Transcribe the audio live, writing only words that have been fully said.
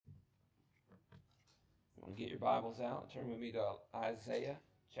Want to get your Bibles out and turn with me to Isaiah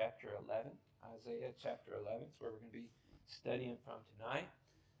chapter 11. Isaiah chapter 11 is where we're going to be studying from tonight.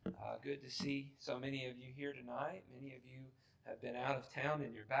 Good to see so many of you here tonight. Many of you have been out of town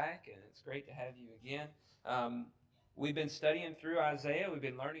and you're back, and it's great to have you again. We've been studying through Isaiah. We've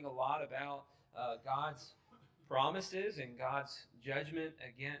been learning a lot about God's promises and God's judgment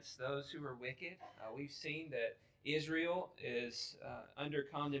against those who are wicked. We've seen that Israel is under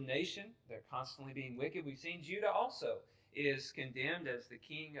condemnation. They're constantly being wicked. We've seen Judah also is condemned, as the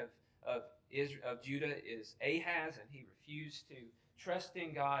king of Judah is Ahaz, and he refused to trust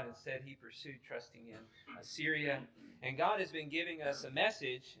in God. Instead, he pursued trusting in Assyria. And God has been giving us a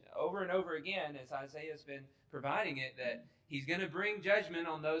message over and over again, as Isaiah has been providing it, that He's going to bring judgment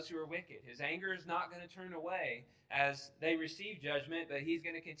on those who are wicked. His anger is not going to turn away as they receive judgment, but He's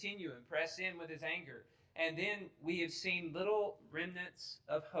going to continue and press in with His anger. And then we have seen little remnants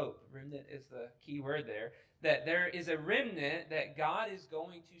of hope. Remnant is the key word there. That there is a remnant that God is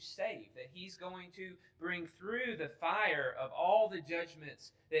going to save. That He's going to bring through the fire of all the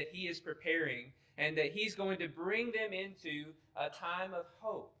judgments that He is preparing. And that He's going to bring them into a time of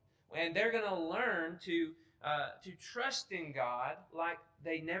hope. And they're going to learn to trust in God like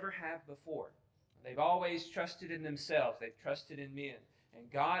they never have before. They've always trusted in themselves. They've trusted in men. And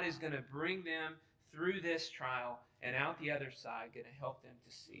God is going to bring them through this trial and out the other side, going to help them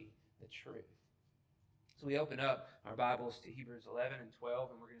to see the truth. So we open up our Bibles to Hebrews 11 and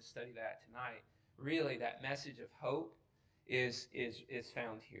 12, and we're going to study that tonight. Really, that message of hope is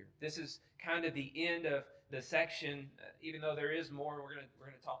found here. This is kind of the end of the section, even though there is more. We're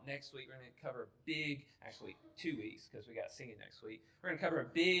going to talk next week. We're going to cover a big, actually 2 weeks, because we got singing next week. We're going to cover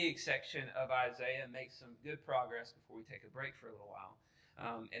a big section of Isaiah and make some good progress before we take a break for a little while.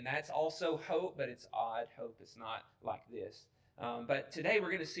 And that's also hope, but it's odd hope. It's not like this. But today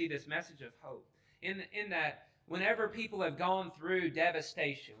we're going to see this message of hope in that whenever people have gone through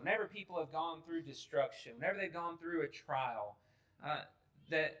devastation, whenever people have gone through destruction, whenever they've gone through a trial,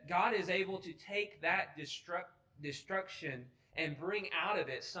 that God is able to take that destruction and bring out of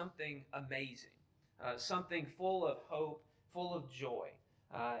it something amazing, something full of hope, full of joy.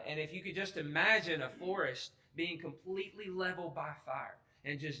 And if you could just imagine a forest being completely leveled by fire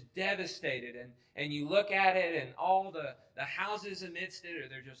and just devastated, and you look at it and all the houses amidst it, or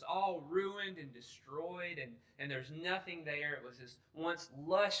they're just all ruined and destroyed, and there's nothing there. It was this once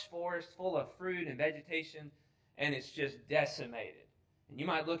lush forest full of fruit and vegetation, and it's just decimated. And you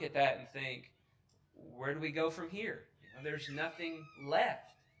might look at that and think, where do we go from here? There's nothing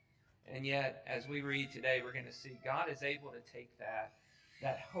left. And yet, as we read today, we're going to see God is able to take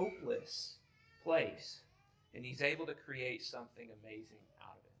that hopeless place, and He's able to create something amazing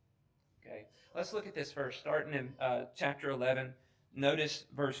out of it. Okay, let's look at this verse, starting in chapter 11. Notice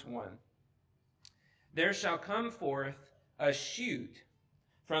verse 1. There shall come forth a shoot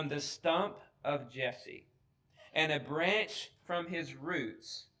from the stump of Jesse, and a branch from his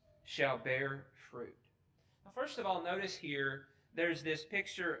roots shall bear fruit. Now, first of all, notice here, there's this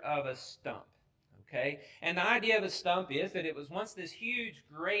picture of a stump. Okay, and the idea of a stump is that it was once this huge,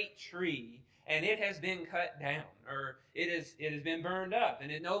 great tree, and it has been cut down, or it has been burned up,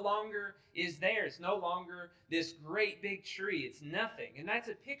 and it no longer is there. It's no longer this great big tree. It's nothing. And that's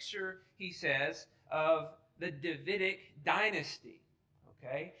a picture, he says, of the Davidic dynasty.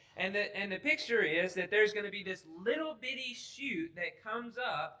 Okay? And the picture is that there's going to be this little bitty shoot that comes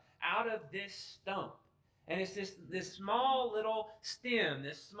up out of this stump. And it's this small little stem,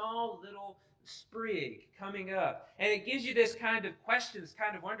 this small little sprig coming up. And it gives you this kind of questions,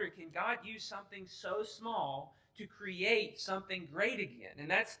 kind of wondering, can God use something so small to create something great again? And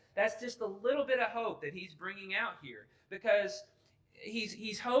that's just a little bit of hope that He's bringing out here, because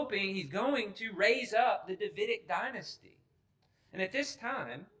he's hoping He's going to raise up the Davidic dynasty. And at this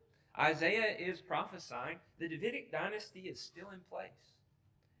time, Isaiah is prophesying the Davidic dynasty is still in place.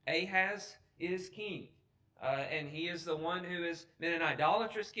 Ahaz is king. And he is the one who has been an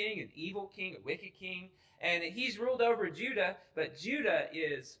idolatrous king, an evil king, a wicked king. And he's ruled over Judah, but Judah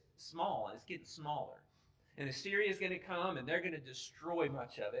is small, and it's getting smaller. And Assyria is going to come, and they're going to destroy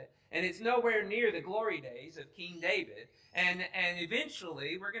much of it. And it's nowhere near the glory days of King David. And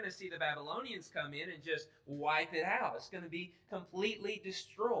eventually, we're going to see the Babylonians come in and just wipe it out. It's going to be completely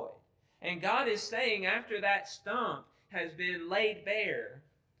destroyed. And God is saying, after that stump has been laid bare,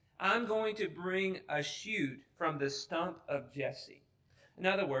 I'm going to bring a shoot from the stump of Jesse. In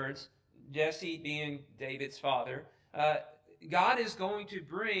other words, Jesse being David's father, God is going to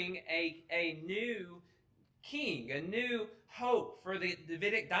bring a new king, a new hope for the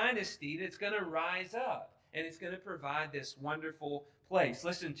Davidic dynasty that's going to rise up. And it's going to provide this wonderful place.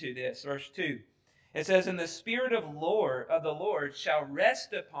 Listen to this, verse 2. It says, and the Spirit of the Lord shall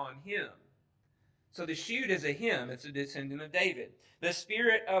rest upon him. So the shoot is a him. It's a descendant of David. The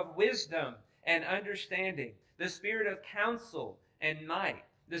Spirit of wisdom and understanding. The Spirit of counsel and might.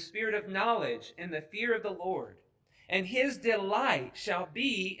 The Spirit of knowledge and the fear of the Lord. And his delight shall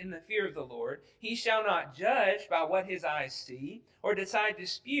be in the fear of the Lord. He shall not judge by what his eyes see, or decide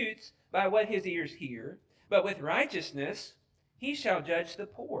disputes by what his ears hear. But with righteousness he shall judge the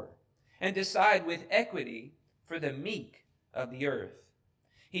poor, and decide with equity for the meek of the earth.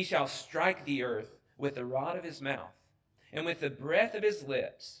 He shall strike the earth with the rod of his mouth, and with the breath of his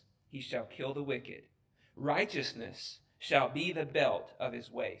lips he shall kill the wicked. Righteousness shall be the belt of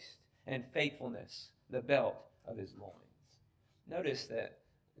his waist, and faithfulness the belt of his loins. Notice that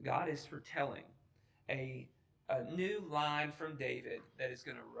God is foretelling a new line from David that is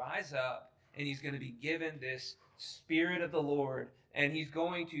going to rise up, and he's going to be given this Spirit of the Lord, and he's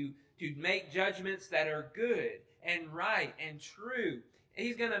going to make judgments that are good and right and true.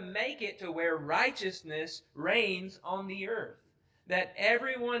 He's going to make it to where righteousness reigns on the earth. That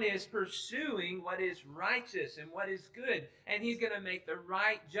everyone is pursuing what is righteous and what is good. And he's going to make the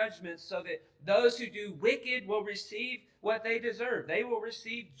right judgments so that those who do wicked will receive what they deserve. They will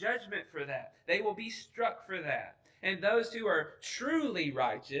receive judgment for that. They will be struck for that. And those who are truly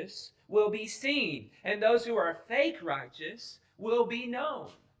righteous will be seen. And those who are fake righteous will be known.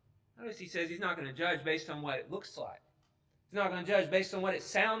 Notice he says he's not going to judge based on what it looks like. He's not going to judge based on what it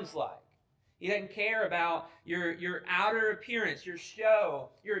sounds like. He doesn't care about your outer appearance, your show,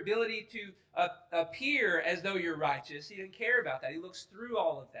 your ability to appear as though you're righteous. He doesn't care about that. He looks through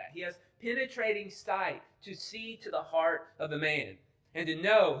all of that. He has penetrating sight to see to the heart of the man and to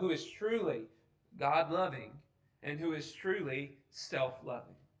know who is truly God-loving and who is truly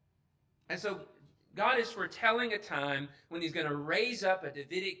self-loving. And so God is foretelling a time when he's going to raise up a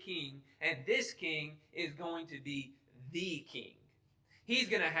Davidic king, and this king is going to be the king. He's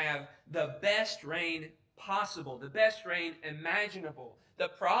going to have the best reign possible, the best reign imaginable. The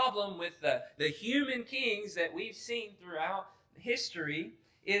problem with the human kings that we've seen throughout history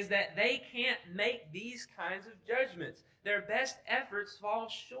is that they can't make these kinds of judgments. Their best efforts fall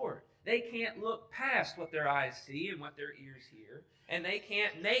short. They can't look past what their eyes see and what their ears hear. And they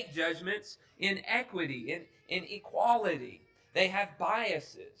can't make judgments in equity, in equality. They have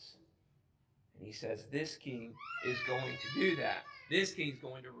biases. And he says this king is going to do that. This king's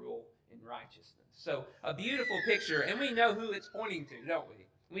going to rule in righteousness. So a beautiful picture, and we know who it's pointing to, don't we?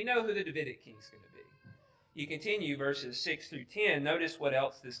 We know who the Davidic king's going to be. You continue verses 6 through 10. Notice what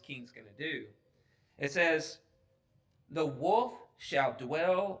else this king's going to do. It says, the wolf shall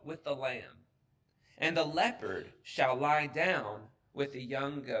dwell with the lamb, and the leopard shall lie down with the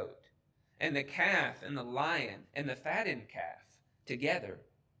young goat, and the calf and the lion and the fattened calf together,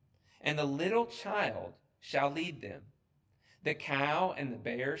 and the little child shall lead them. The cow and the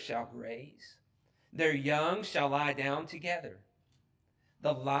bear shall graze. Their young shall lie down together.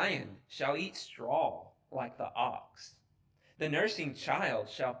 The lion shall eat straw like the ox. The nursing child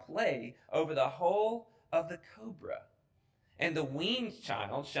shall play over the hole of the cobra. And the weaned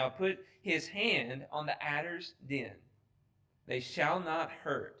child shall put his hand on the adder's den. They shall not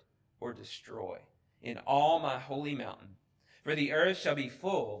hurt or destroy in all my holy mountain. For the earth shall be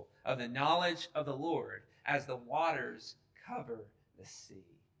full of the knowledge of the Lord as the waters cover the sea.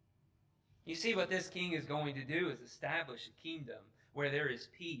 You see, what this king is going to do is establish a kingdom where there is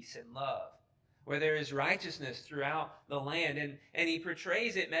peace and love, where there is righteousness throughout the land. And he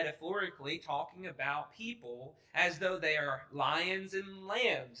portrays it metaphorically, talking about people as though they are lions and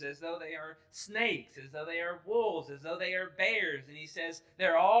lambs, as though they are snakes, as though they are wolves, as though they are bears. And he says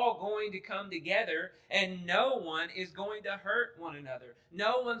they're all going to come together, and no one is going to hurt one another.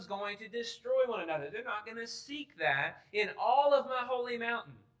 No one's going to destroy one another. They're not going to seek that in all of my holy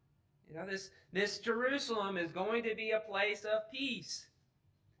mountain. You know, this Jerusalem is going to be a place of peace.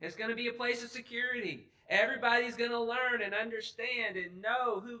 It's going to be a place of security. Everybody's going to learn and understand and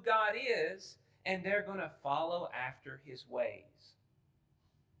know who God is, and they're going to follow after his ways.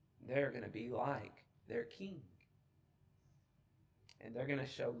 They're going to be like their king. And they're going to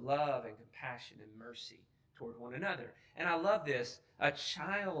show love and compassion and mercy toward one another. And I love this. A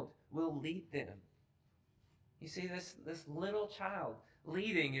child will lead them. You see, this little child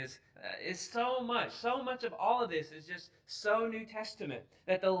leading is so much of all of this is just so New Testament,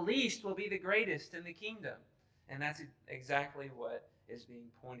 that the least will be the greatest in the kingdom. And that's exactly what is being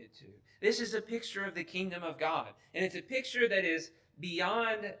pointed to. This is a picture of the kingdom of God, and it's a picture that is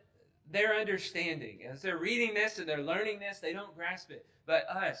beyond their understanding. As they're reading this and they're learning this, they don't grasp it. But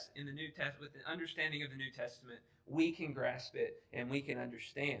us in the New Testament, with the understanding of the New Testament, we can grasp it and we can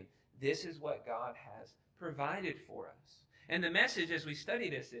understand. this is what God has provided for us. And the message as we study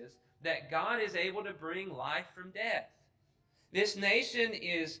this is that God is able to bring life from death. This nation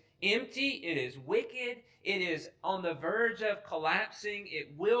is empty, it is wicked, it is on the verge of collapsing,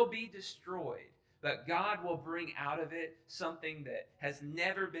 it will be destroyed. But God will bring out of it something that has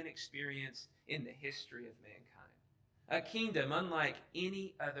never been experienced in the history of mankind. A kingdom unlike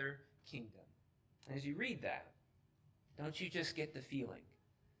any other kingdom. And as you read that, don't you just get the feeling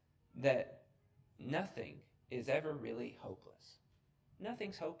that nothing is ever really hopeless?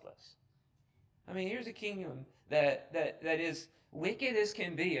 Nothing's hopeless. I mean, here's a kingdom that is wicked as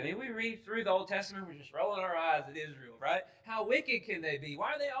can be. I mean, we read through the Old Testament, we're just rolling our eyes at Israel, right? How wicked can they be?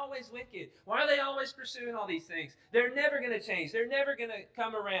 Why are they always wicked? Why are they always pursuing all these things? They're never going to change. They're never going to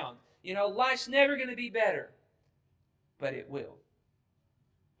come around. Life's never going to be better. But it will.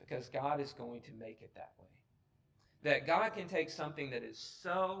 Because God is going to make it that way. That God can take something that is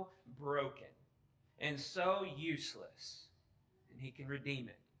so broken and so useless, and He can redeem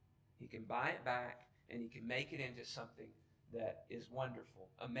it. He can buy it back, and He can make it into something that is wonderful,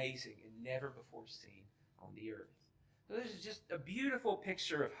 amazing, and never before seen on the earth. So this is just a beautiful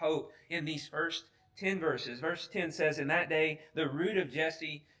picture of hope in these first 10 verses. Verse 10 says, "In that day, the root of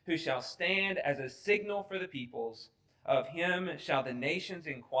Jesse, who shall stand as a signal for the peoples, of him shall the nations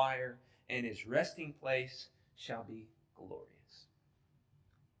inquire, and his resting place shall be glorious."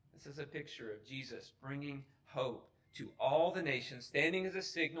 This is a picture of Jesus bringing hope to all the nations, standing as a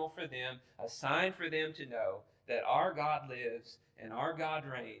signal for them, a sign for them to know that our God lives and our God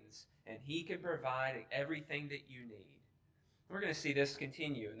reigns, and He can provide everything that you need. We're going to see this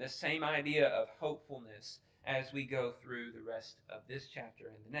continue, and this same idea of hopefulness as we go through the rest of this chapter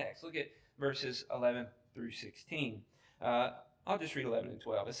and the next. Look at verses 11 through 16. I'll just read 11 and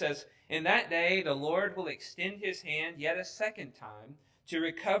 12. It says, "In that day the Lord will extend His hand yet a second time to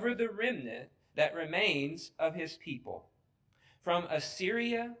recover the remnant that remains of His people. From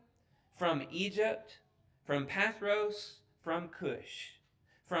Assyria, from Egypt, from Pathros, from Cush,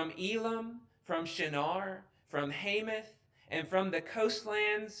 from Elam, from Shinar, from Hamath, and from the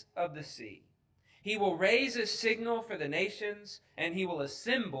coastlands of the sea. He will raise a signal for the nations, and He will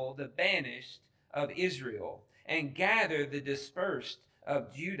assemble the banished of Israel, and gather the dispersed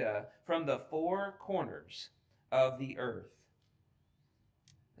of Judah from the four corners of the earth."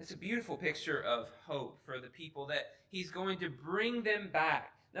 It's a beautiful picture of hope for the people, that He's going to bring them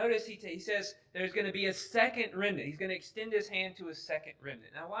back. Notice he says there's going to be a second remnant. He's going to extend His hand to a second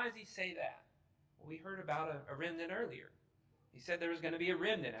remnant. Now, why does He say that? Well, we heard about a remnant earlier. He said there was going to be a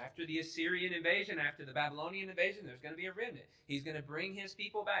remnant after the Assyrian invasion, after the Babylonian invasion. There's going to be a remnant. He's going to bring His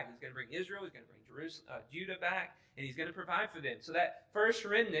people back. He's going to bring Israel. He's going to bring Judah back, and He's going to provide for them. So that first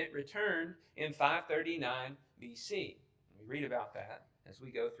remnant returned in 539 BC. We read about that as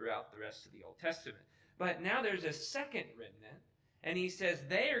we go throughout the rest of the Old Testament. But now there's a second remnant, and He says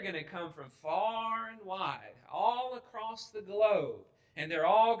they are going to come from far and wide, all across the globe, and they're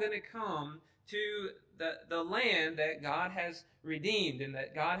all going to come to the land that God has redeemed and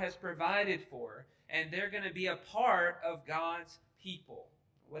that God has provided for, and they're going to be a part of God's people.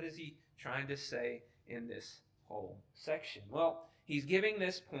 What is He trying to say in this whole section? Well, He's giving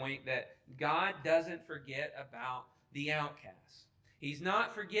this point that God doesn't forget about the outcasts. He's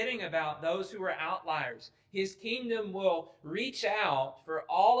not forgetting about those who are outliers. His kingdom will reach out for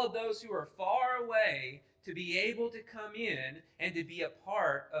all of those who are far away to be able to come in and to be a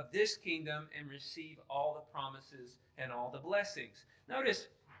part of this kingdom and receive all the promises and all the blessings. Notice,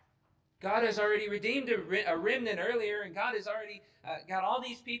 God has already redeemed a remnant earlier, and God has already got all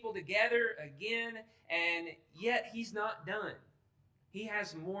these people together again, and yet He's not done. He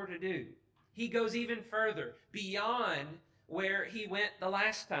has more to do. He goes even further, beyond where He went the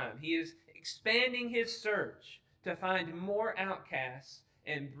last time. He is expanding His search to find more outcasts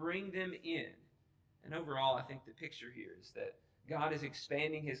and bring them in. And overall, I think the picture here is that God is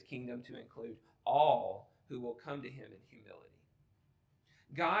expanding His kingdom to include all who will come to Him in humility.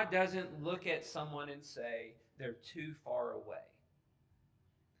 God doesn't look at someone and say they're too far away.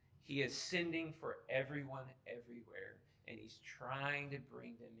 He is sending for everyone everywhere, and He's trying to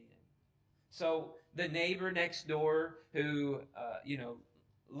bring them in. So the neighbor next door who,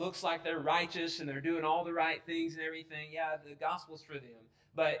 looks like they're righteous and they're doing all the right things and everything, yeah, the gospel's for them.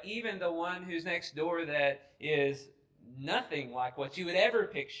 But even the one who's next door that is nothing like what you would ever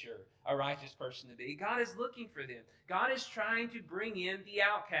picture a righteous person to be, God is looking for them. God is trying to bring in the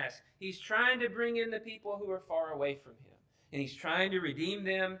outcasts. He's trying to bring in the people who are far away from Him. And He's trying to redeem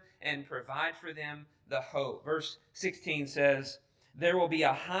them and provide for them the hope. Verse 16 says, "There will be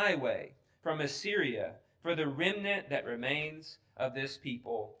a highway from Assyria for the remnant that remains of this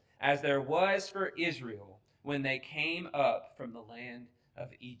people, as there was for Israel when they came up from the land of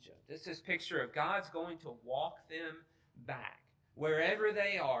Egypt. This is a picture of God's going to walk them back. Wherever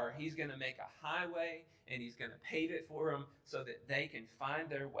they are, he's going to make a highway and he's going to pave it for them so that they can find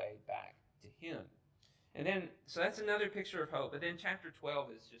their way back to him. And then, so that's another picture of hope. But then chapter 12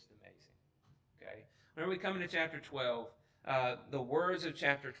 is just amazing. Okay? Whenever we come into chapter 12, the words of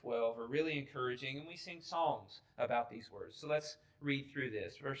chapter 12 are really encouraging, and we sing songs about these words. So let's read through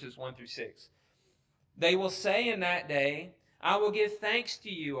this, verses 1 through 6. They will say in that day, I will give thanks to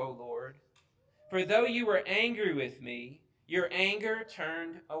you, O Lord, for though you were angry with me, your anger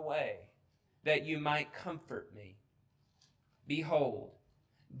turned away, that you might comfort me. Behold,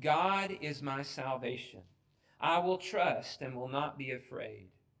 God is my salvation. I will trust and will not be afraid.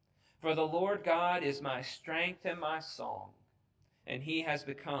 For the Lord God is my strength and my song, and he has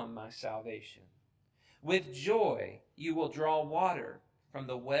become my salvation. With joy you will draw water from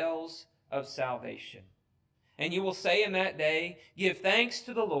the wells of salvation. And you will say in that day, give thanks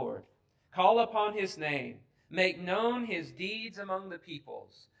to the Lord, call upon his name, make known his deeds among the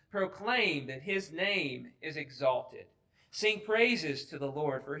peoples, proclaim that his name is exalted. Sing praises to the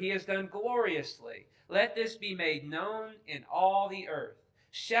Lord, for he has done gloriously. Let this be made known in all the earth.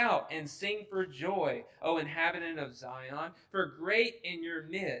 Shout and sing for joy, O inhabitant of Zion, for great in your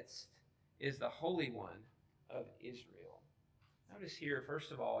midst is the Holy One of Israel. Notice here,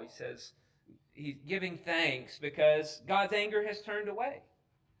 first of all, he says he's giving thanks because God's anger has turned away.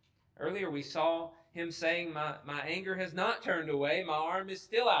 Earlier we saw him saying, my anger has not turned away. My arm is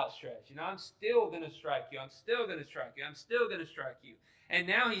still outstretched. I'm still going to strike you. I'm still going to strike you. I'm still going to strike you. And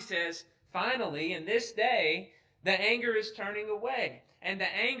now he says, finally, in this day, the anger is turning away. And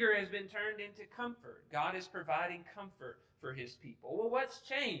the anger has been turned into comfort. God is providing comfort for his people. Well, what's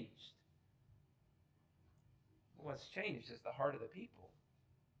changed? What's changed is the heart of the people.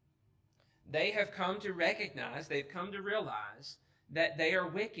 They have come to recognize, they've come to realize that they are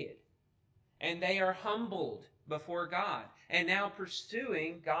wicked. And they are humbled before God and now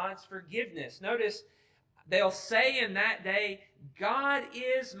pursuing God's forgiveness. Notice, they'll say in that day, God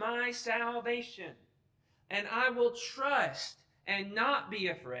is my salvation, and I will trust and not be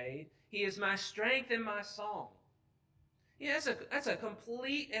afraid. He is my strength and my song. Yeah, that's a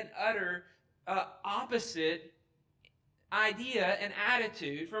complete and utter opposite idea and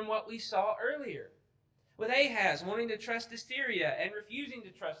attitude from what we saw earlier. With Ahaz wanting to trust Assyria and refusing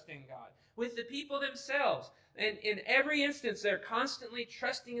to trust in God. With the people themselves. And in every instance, they're constantly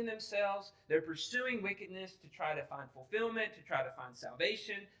trusting in themselves. They're pursuing wickedness to try to find fulfillment, to try to find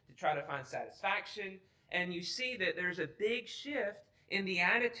salvation, to try to find satisfaction. And you see that there's a big shift in the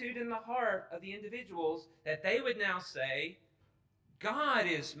attitude and the heart of the individuals that they would now say, God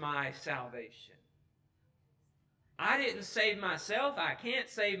is my salvation. I didn't save myself. I can't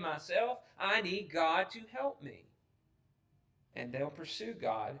save myself. I need God to help me. And they'll pursue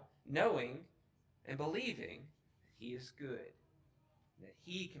God knowing and believing that he is good, that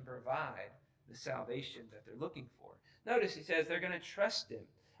he can provide the salvation that they're looking for. Notice he says they're going to trust him.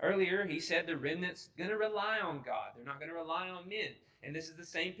 Earlier he said the remnant's going to rely on God. They're not going to rely on men. And this is the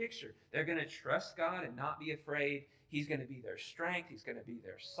same picture. They're going to trust God and not be afraid. He's going to be their strength. He's going to be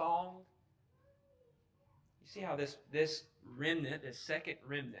their song. You see how this remnant, this second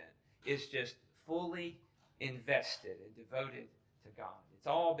remnant, is just fully invested and devoted to God. It's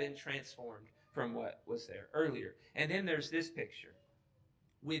all been transformed from what was there earlier. And then there's this picture.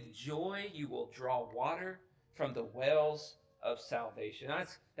 With joy you will draw water from the wells of salvation.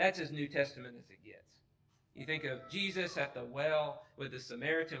 That's as New Testament as it gets. You think of Jesus at the well with the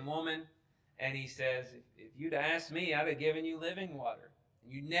Samaritan woman, and he says, if you'd asked me, I'd have given you living water.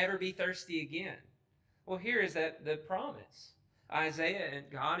 You'd never be thirsty again. Well, here is that the promise. Isaiah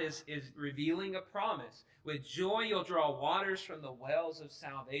and God is revealing a promise. With joy you'll draw waters from the wells of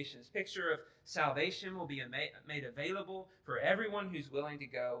salvation. This picture of salvation will be made available for everyone who's willing to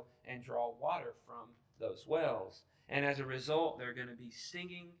go and draw water from those wells. And as a result, they're going to be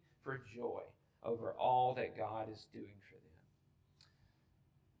singing for joy over all that God is doing for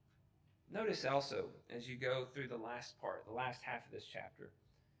them. Notice also, as you go through the last part, the last half of this chapter,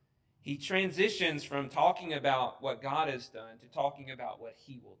 he transitions from talking about what God has done to talking about what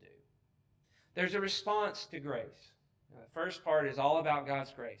he will do. There's a response to grace. Now, the first part is all about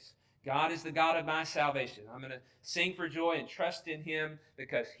God's grace. God is the God of my salvation. I'm going to sing for joy and trust in him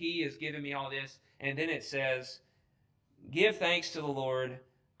because he has given me all this. And then it says, give thanks to the Lord,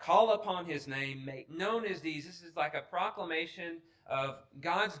 call upon his name, make known his deeds. This is like a proclamation of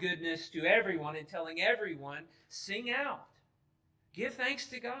God's goodness to everyone and telling everyone, sing out. Give thanks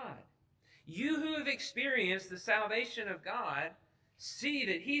to God. You who have experienced the salvation of God, See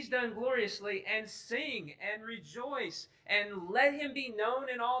that he's done gloriously, and sing and rejoice, and let him be known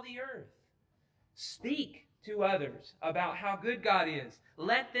in all the earth. Speak to others about how good God is.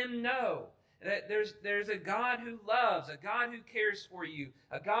 Let them know that there's a God who loves, a God who cares for you,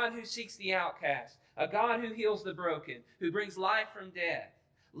 a God who seeks the outcast, a God who heals the broken, who brings life from death.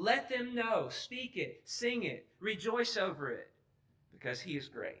 Let them know. Speak it, sing it, rejoice over it, because he is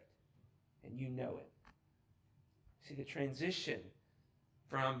great, and you know it. See, the transition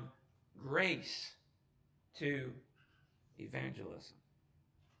from grace to evangelism.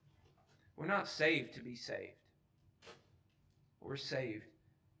 We're not saved to be saved. We're saved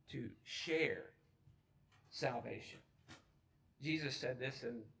to share salvation. Jesus said this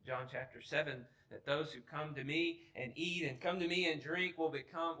in John chapter 7, that those who come to me and eat and come to me and drink will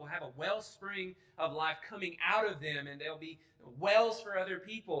have a wellspring of life coming out of them, and they'll be wells for other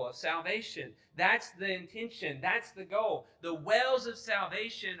people of salvation. That's the intention. That's the goal. The wells of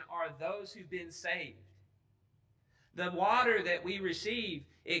salvation are those who've been saved. The water that we receive,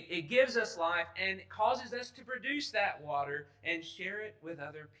 it gives us life and it causes us to produce that water and share it with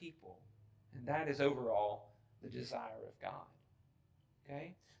other people. And that is overall the desire of God.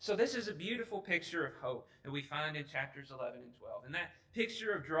 Okay? So this is a beautiful picture of hope that we find in chapters 11 and 12. And that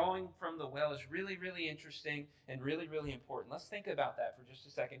picture of drawing from the well is really, really interesting and really, really important. Let's think about that for just a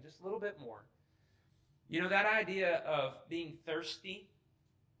second, just a little bit more. You know, that idea of being thirsty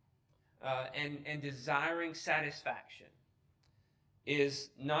and desiring satisfaction is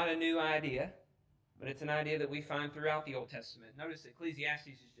not a new idea, but it's an idea that we find throughout the Old Testament. Notice Ecclesiastes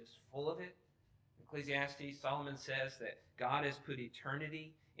is just full of it. Ecclesiastes, Solomon says that God has put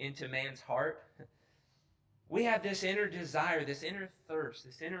eternity into man's heart. We have this inner desire, this inner thirst,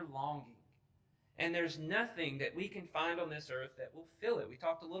 this inner longing. And there's nothing that we can find on this earth that will fill it. We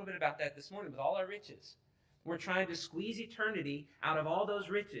talked a little bit about that this morning with all our riches. We're trying to squeeze eternity out of all those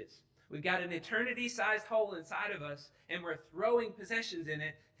riches. We've got an eternity-sized hole inside of us, and we're throwing possessions in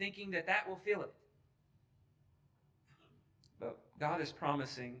it, thinking that that will fill it. But God is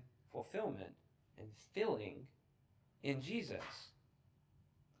promising fulfillment and filling in Jesus.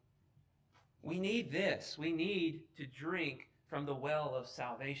 We need this. We need to drink from the well of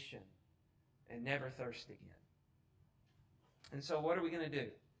salvation and never thirst again. And so what are we going to do?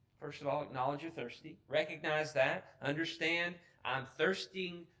 First of all, acknowledge you're thirsty. Recognize that. Understand, I'm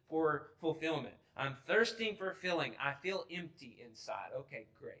thirsting for fulfillment. I'm thirsting for filling. I feel empty inside. Okay,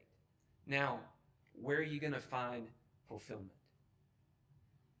 great. Now, where are you going to find fulfillment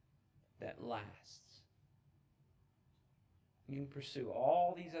that lasts? You can pursue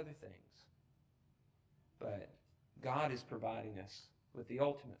all these other things, but God is providing us with the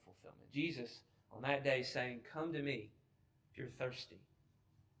ultimate fulfillment. Jesus, on that day, saying, "Come to me if you're thirsty,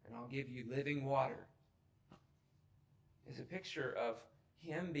 and I'll give you living water," is a picture of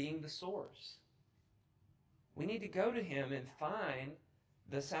Him being the source. We need to go to Him and find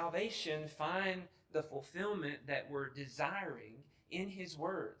the salvation, find the fulfillment that we're desiring in His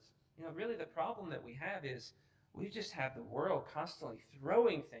words. You know, really the problem that we have is we just have the world constantly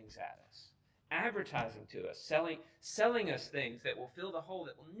throwing things at us, advertising to us, selling us things that will fill the hole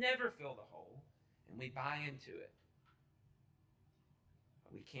that will never fill the hole, and we buy into it.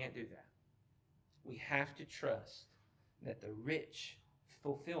 But we can't do that. We have to trust that the rich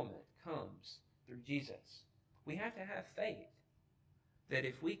fulfillment comes through Jesus. We have to have faith that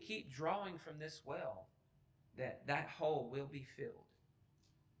if we keep drawing from this well, that hole will be filled.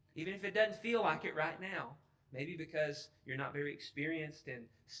 Even if it doesn't feel like it right now, maybe because you're not very experienced in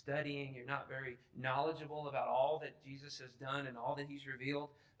studying, you're not very knowledgeable about all that Jesus has done and all that He's revealed.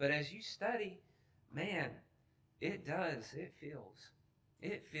 But as you study, man, it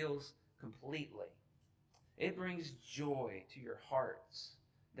feels completely. It brings joy to your hearts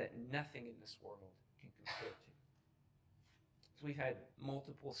that nothing in this world can compare to. So we've had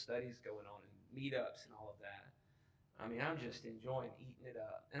multiple studies going on and meetups and all of that. I mean, I'm just enjoying eating it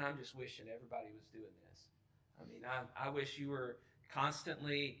up. And I'm just wishing everybody was doing this. I mean, I wish you were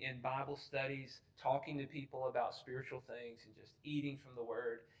constantly in Bible studies, talking to people about spiritual things and just eating from the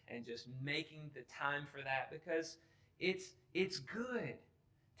Word and just making the time for that, because it's good.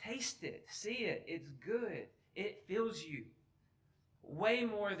 Taste it. See it. It's good. It fills you. Way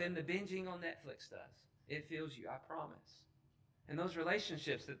more than the binging on Netflix does. It fills you, I promise. And those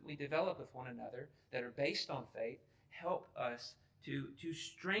relationships that we develop with one another that are based on faith help us to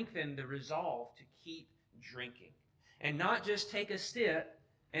strengthen the resolve to keep drinking. And not just take a sip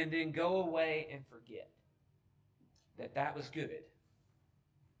and then go away and forget that was good.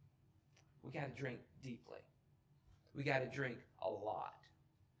 We got to drink deeply. We got to drink a lot.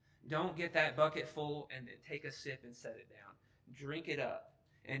 Don't get that bucket full and then take a sip and set it down. drink it up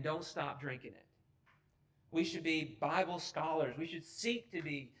and don't stop drinking it. We should be Bible scholars. We should seek to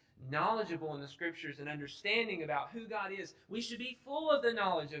be knowledgeable in the Scriptures and understanding about who God is. We should be full of the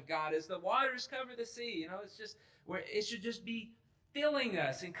knowledge of God as the waters cover the sea. You know, it's just where it should just be filling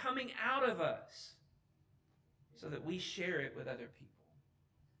us and coming out of us so that we share it with other people.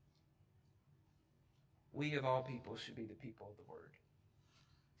 We of all people should be the people of the Word.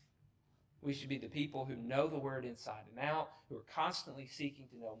 We should be the people who know the Word inside and out, who are constantly seeking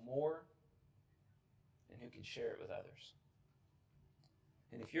to know more, and who can share it with others.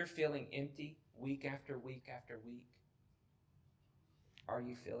 And if you're feeling empty week after week after week, are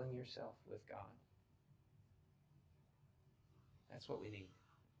you filling yourself with God? That's what we need.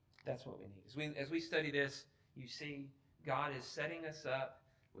 That's what we need. As we study this, you see God is setting us up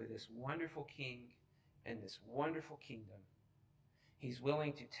with this wonderful King and this wonderful kingdom. He's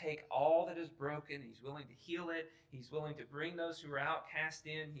willing to take all that is broken. He's willing to heal it. He's willing to bring those who are outcast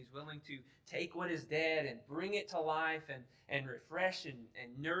in. He's willing to take what is dead and bring it to life and refresh and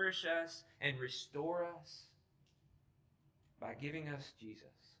nourish us and restore us by giving us Jesus.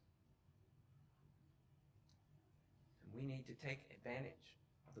 And we need to take advantage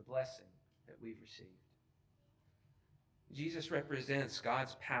of the blessing that we've received. Jesus represents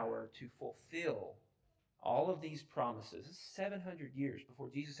God's power to fulfill all of these promises. This is 700 years before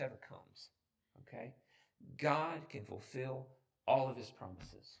Jesus ever comes. Okay? God can fulfill all of his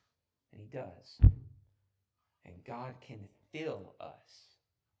promises. And he does. And God can fill us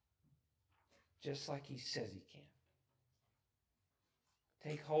just like he says he can.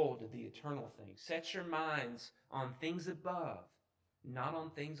 Take hold of the eternal things. Set your minds on things above, not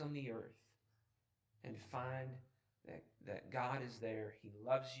on things on the earth. And find that God is there. He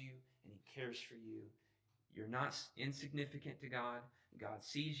loves you and he cares for you. You're not insignificant to God. God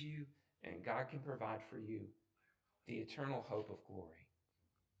sees you, and God can provide for you the eternal hope of glory.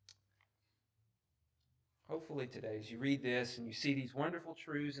 Hopefully today, as you read this and you see these wonderful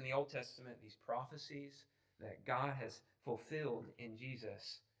truths in the Old Testament, these prophecies that God has fulfilled in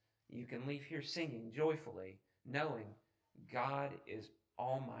Jesus, you can leave here singing joyfully, knowing God is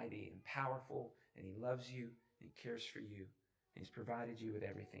almighty and powerful, and he loves you, and he cares for you, and he's provided you with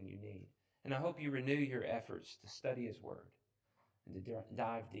everything you need. And I hope you renew your efforts to study his word and to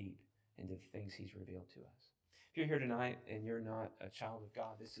dive deep into the things he's revealed to us. If you're here tonight and you're not a child of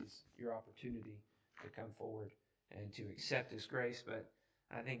God, this is your opportunity to come forward and to accept his grace. But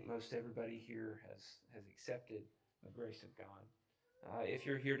I think most everybody here has accepted the grace of God. If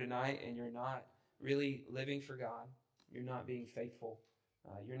you're here tonight and you're not really living for God, you're not being faithful,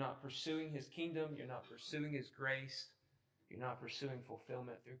 you're not pursuing his kingdom, you're not pursuing his grace, you're not pursuing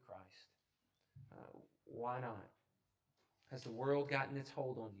fulfillment through Christ, why not? Has the world gotten its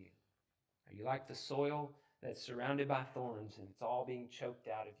hold on you? Are you like the soil that's surrounded by thorns and it's all being choked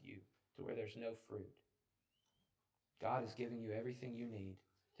out of you to where there's no fruit? God has given you everything you need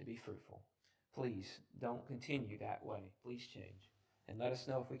to be fruitful. Please don't continue that way. Please change. And let us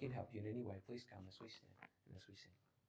know if we can help you in any way. Please come as we stand and as we sing.